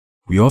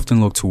We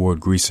often look toward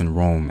Greece and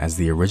Rome as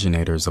the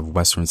originators of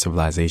Western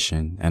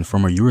civilization, and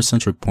from a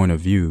Eurocentric point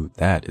of view,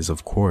 that is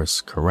of course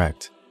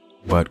correct.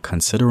 But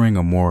considering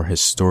a more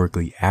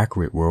historically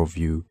accurate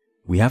worldview,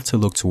 we have to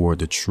look toward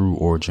the true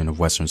origin of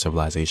Western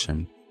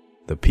civilization,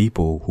 the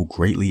people who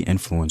greatly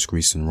influenced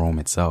Greece and Rome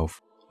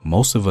itself.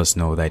 Most of us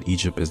know that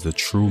Egypt is the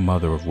true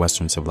mother of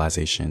Western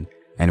civilization,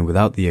 and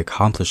without the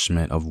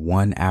accomplishment of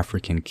one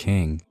African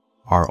king,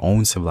 our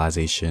own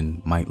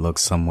civilization might look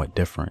somewhat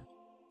different.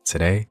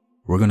 Today,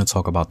 we're going to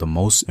talk about the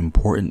most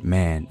important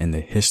man in the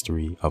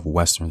history of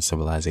Western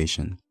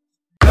civilization.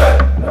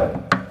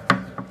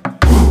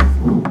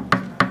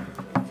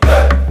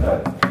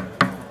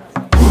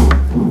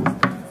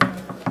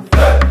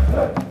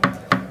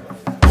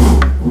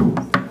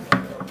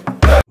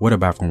 What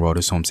up, African world?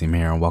 It's Home Team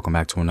here, and welcome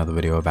back to another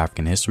video of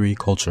African history,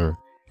 culture,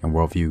 and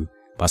worldview.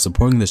 By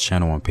supporting this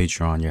channel on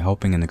Patreon, you're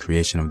helping in the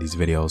creation of these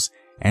videos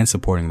and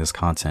supporting this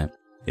content.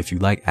 If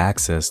you'd like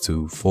access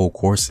to full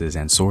courses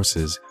and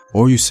sources,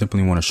 or you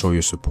simply want to show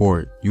your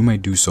support, you may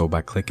do so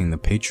by clicking the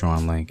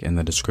Patreon link in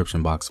the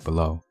description box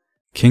below.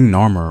 King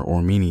Narmer,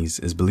 or Menes,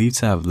 is believed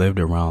to have lived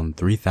around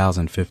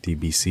 3050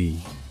 BC.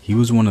 He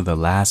was one of the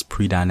last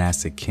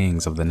pre-dynastic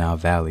kings of the Nile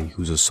Valley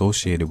who's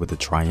associated with the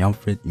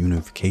triumphant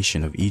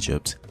unification of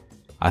Egypt.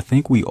 I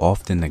think we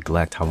often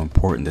neglect how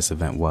important this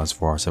event was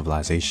for our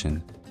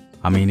civilization.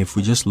 I mean, if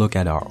we just look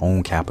at our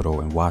own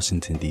capital in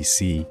Washington,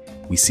 D.C.,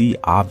 we see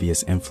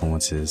obvious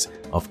influences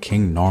of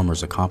King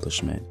Narmer's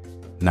accomplishment.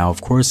 Now,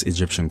 of course,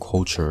 Egyptian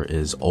culture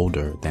is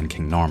older than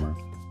King Narmer,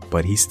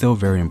 but he's still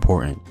very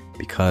important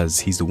because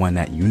he's the one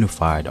that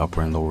unified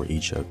Upper and Lower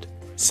Egypt,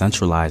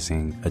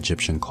 centralizing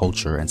Egyptian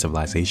culture and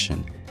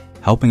civilization,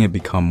 helping it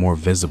become more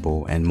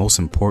visible and, most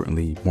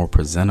importantly, more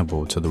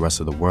presentable to the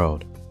rest of the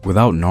world.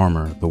 Without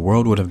Narmer, the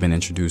world would have been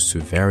introduced to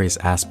various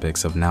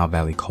aspects of Nile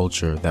Valley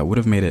culture that would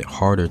have made it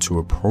harder to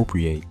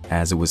appropriate,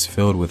 as it was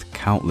filled with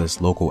countless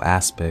local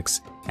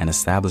aspects and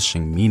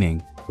establishing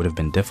meaning would have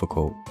been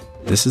difficult.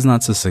 This is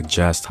not to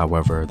suggest,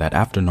 however, that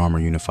after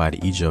Narmer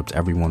unified Egypt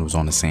everyone was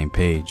on the same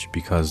page,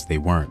 because they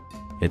weren't.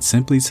 It's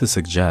simply to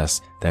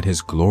suggest that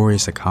his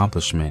glorious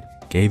accomplishment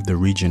gave the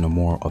region a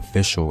more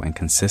official and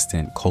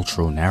consistent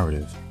cultural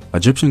narrative.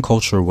 Egyptian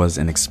culture was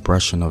an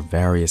expression of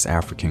various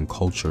African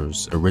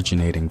cultures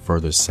originating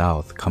further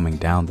south, coming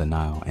down the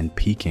Nile and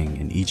peaking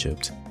in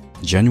Egypt.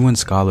 Genuine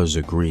scholars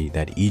agree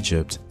that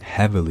Egypt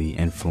heavily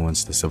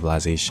influenced the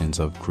civilizations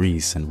of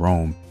Greece and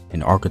Rome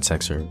in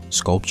architecture,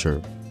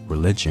 sculpture,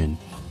 religion,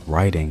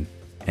 writing,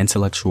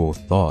 intellectual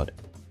thought,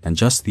 and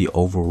just the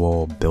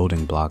overall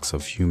building blocks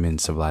of human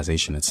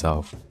civilization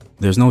itself.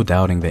 There's no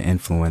doubting the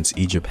influence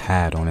Egypt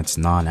had on its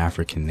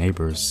non-African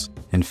neighbors.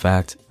 In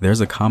fact, there's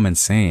a common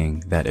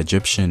saying that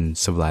Egyptian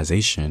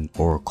civilization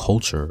or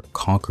culture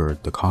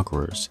conquered the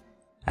conquerors,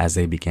 as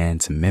they began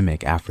to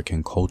mimic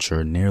African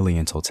culture nearly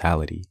in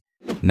totality.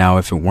 Now,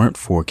 if it weren't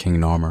for King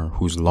Narmer,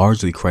 who's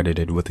largely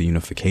credited with the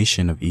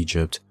unification of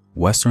Egypt,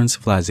 Western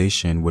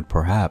civilization would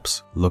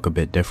perhaps look a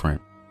bit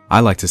different. I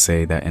like to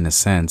say that in a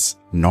sense,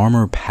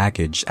 Narmer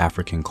packaged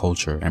African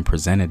culture and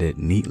presented it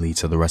neatly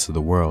to the rest of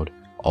the world,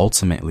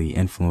 ultimately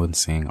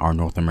influencing our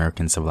North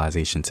American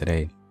civilization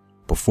today.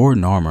 Before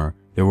Narmer,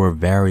 there were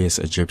various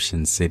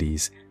Egyptian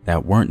cities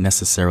that weren't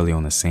necessarily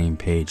on the same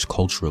page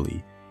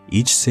culturally.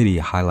 Each city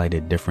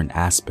highlighted different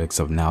aspects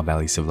of Nile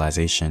Valley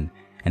civilization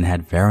and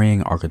had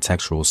varying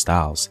architectural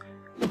styles.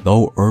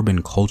 Though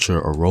urban culture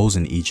arose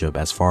in Egypt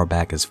as far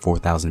back as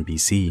 4000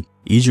 BC,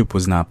 Egypt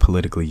was not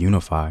politically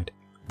unified.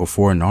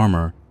 Before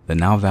Narmer, the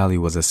Nile Valley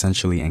was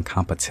essentially in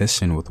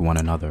competition with one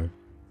another.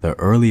 The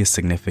earliest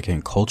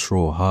significant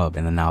cultural hub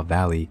in the Nile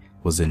Valley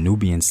was the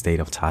Nubian state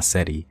of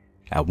Tasseti.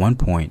 At one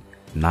point,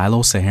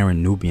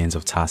 Nilo-Saharan Nubians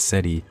of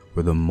Tasseti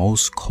were the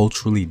most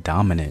culturally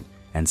dominant,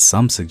 and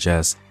some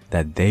suggest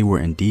that they were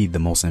indeed the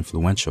most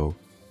influential.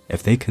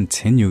 If they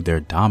continued their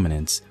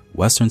dominance,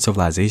 Western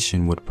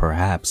civilization would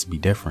perhaps be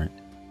different.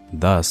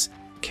 Thus,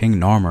 King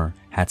Narmer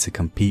had to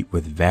compete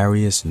with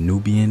various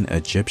Nubian,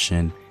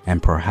 Egyptian,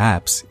 and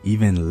perhaps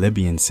even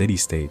Libyan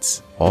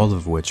city-states, all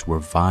of which were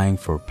vying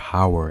for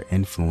power,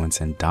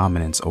 influence, and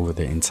dominance over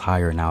the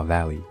entire Nile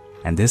Valley.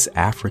 And this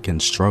African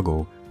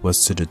struggle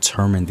was to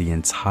determine the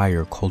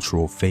entire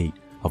cultural fate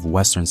of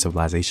Western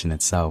civilization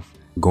itself,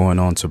 going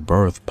on to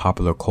birth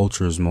popular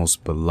culture's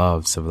most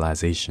beloved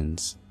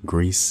civilizations,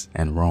 Greece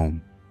and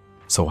Rome.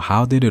 So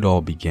how did it all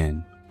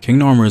begin? King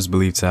Narmer is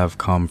believed to have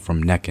come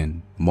from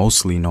Nekhen,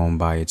 mostly known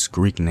by its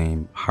Greek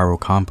name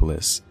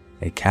Hierakonpolis,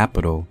 a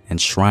capital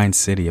and shrine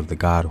city of the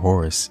god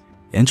Horus.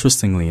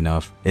 Interestingly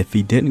enough, if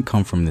he didn't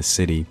come from this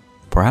city,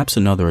 perhaps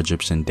another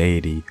Egyptian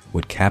deity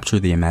would capture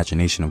the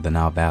imagination of the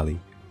Nile Valley.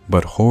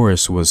 But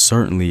Horus was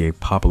certainly a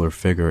popular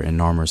figure in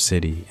Narmer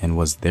city and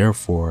was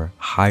therefore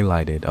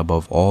highlighted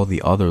above all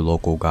the other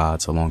local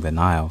gods along the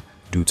Nile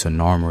due to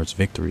Narmer's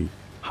victory.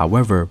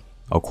 However,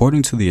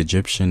 according to the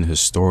Egyptian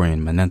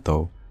historian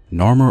Manetho,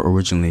 Narmer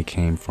originally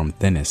came from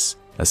Thinis,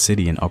 a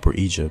city in Upper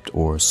Egypt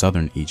or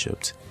Southern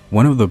Egypt.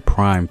 One of the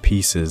prime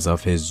pieces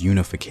of his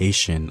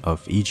unification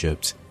of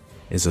Egypt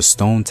is a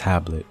stone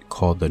tablet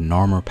called the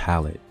Narmer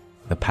Palette.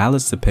 The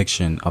palace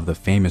depiction of the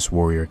famous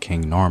warrior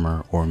King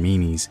Narmer or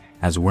Menes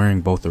as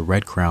wearing both the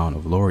red crown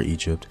of Lower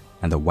Egypt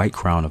and the white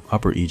crown of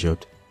Upper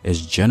Egypt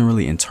is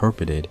generally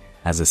interpreted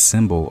as a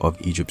symbol of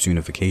Egypt's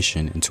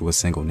unification into a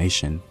single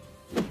nation.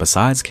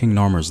 Besides King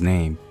Narmer's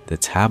name, the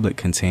tablet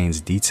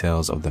contains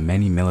details of the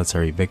many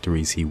military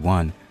victories he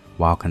won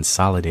while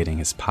consolidating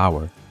his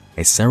power.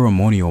 A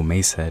ceremonial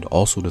mace head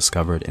also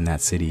discovered in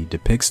that city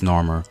depicts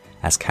Narmer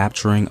as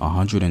capturing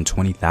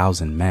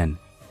 120,000 men,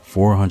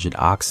 400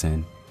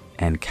 oxen,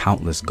 and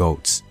countless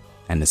goats,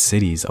 and the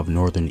cities of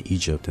northern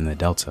Egypt in the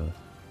Delta.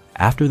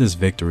 After this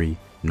victory,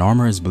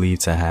 Narmer is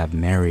believed to have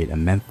married a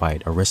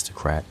Memphite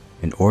aristocrat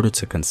in order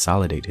to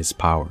consolidate his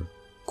power.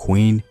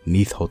 Queen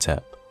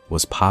Neithotep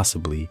was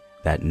possibly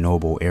that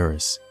noble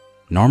heiress.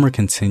 Narmer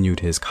continued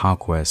his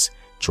conquests,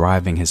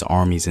 driving his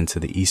armies into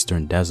the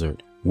eastern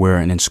desert, where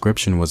an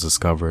inscription was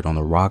discovered on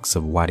the rocks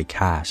of Wadi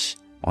Kash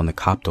on the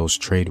Coptos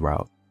trade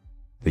route.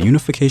 The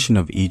unification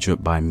of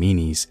Egypt by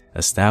Menes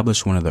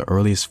established one of the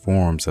earliest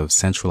forms of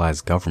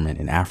centralized government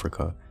in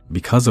Africa.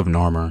 Because of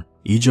Narmer,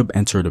 Egypt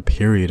entered a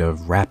period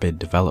of rapid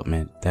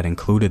development that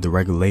included the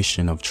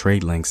regulation of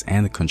trade links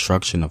and the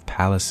construction of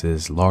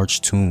palaces,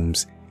 large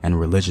tombs, and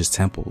religious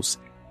temples,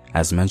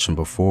 as mentioned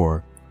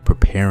before,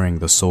 preparing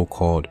the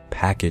so-called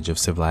package of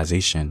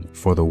civilization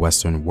for the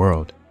Western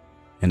world.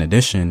 In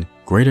addition,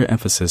 greater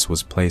emphasis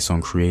was placed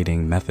on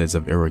creating methods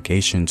of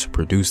irrigation to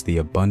produce the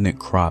abundant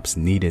crops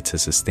needed to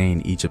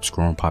sustain Egypt's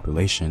growing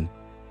population.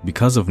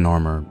 Because of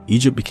Narmer,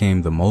 Egypt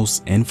became the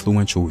most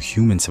influential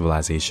human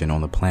civilization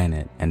on the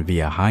planet, and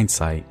via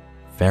hindsight,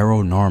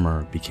 Pharaoh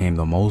Narmer became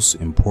the most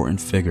important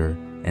figure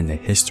in the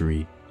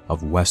history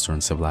of Western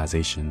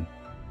civilization.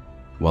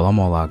 Well, I'm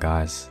all out,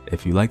 guys.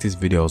 If you like these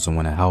videos and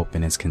want to help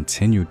in its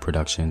continued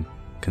production,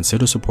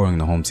 consider supporting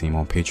the home team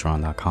on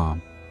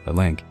patreon.com. The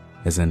link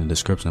is in the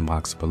description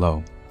box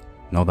below.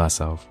 Know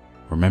thyself,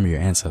 remember your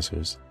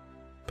ancestors.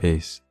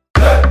 Peace.